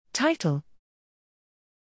Title: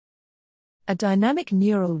 A dynamic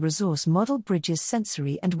neural resource model bridges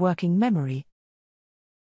sensory and working memory.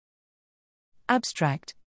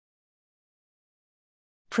 Abstract: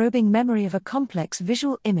 Probing memory of a complex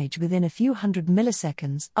visual image within a few hundred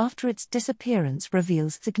milliseconds after its disappearance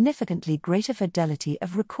reveals significantly greater fidelity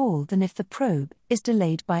of recall than if the probe is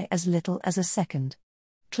delayed by as little as a second.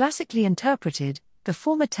 Classically interpreted, the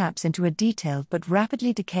former taps into a detailed but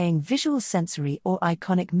rapidly decaying visual sensory or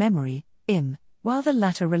iconic memory, IM, while the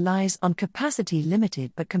latter relies on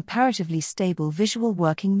capacity-limited but comparatively stable visual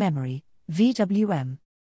working memory, VWM.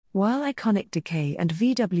 While iconic decay and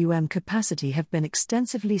VWM capacity have been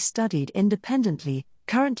extensively studied independently,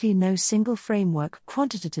 currently no single framework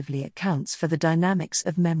quantitatively accounts for the dynamics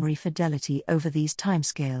of memory fidelity over these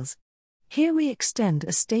timescales. Here we extend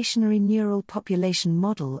a stationary neural population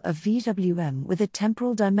model of VWM with a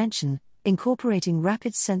temporal dimension, incorporating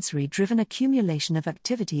rapid sensory-driven accumulation of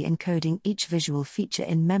activity encoding each visual feature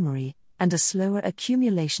in memory, and a slower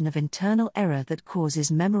accumulation of internal error that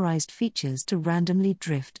causes memorized features to randomly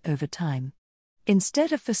drift over time.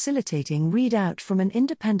 Instead of facilitating readout from an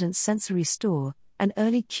independent sensory store, an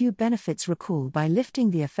early cue benefits recall by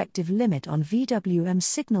lifting the effective limit on VWM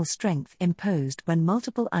signal strength imposed when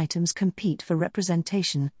multiple items compete for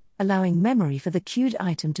representation, allowing memory for the cued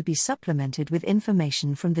item to be supplemented with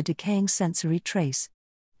information from the decaying sensory trace.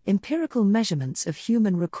 Empirical measurements of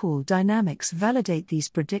human recall dynamics validate these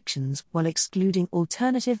predictions while excluding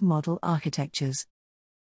alternative model architectures.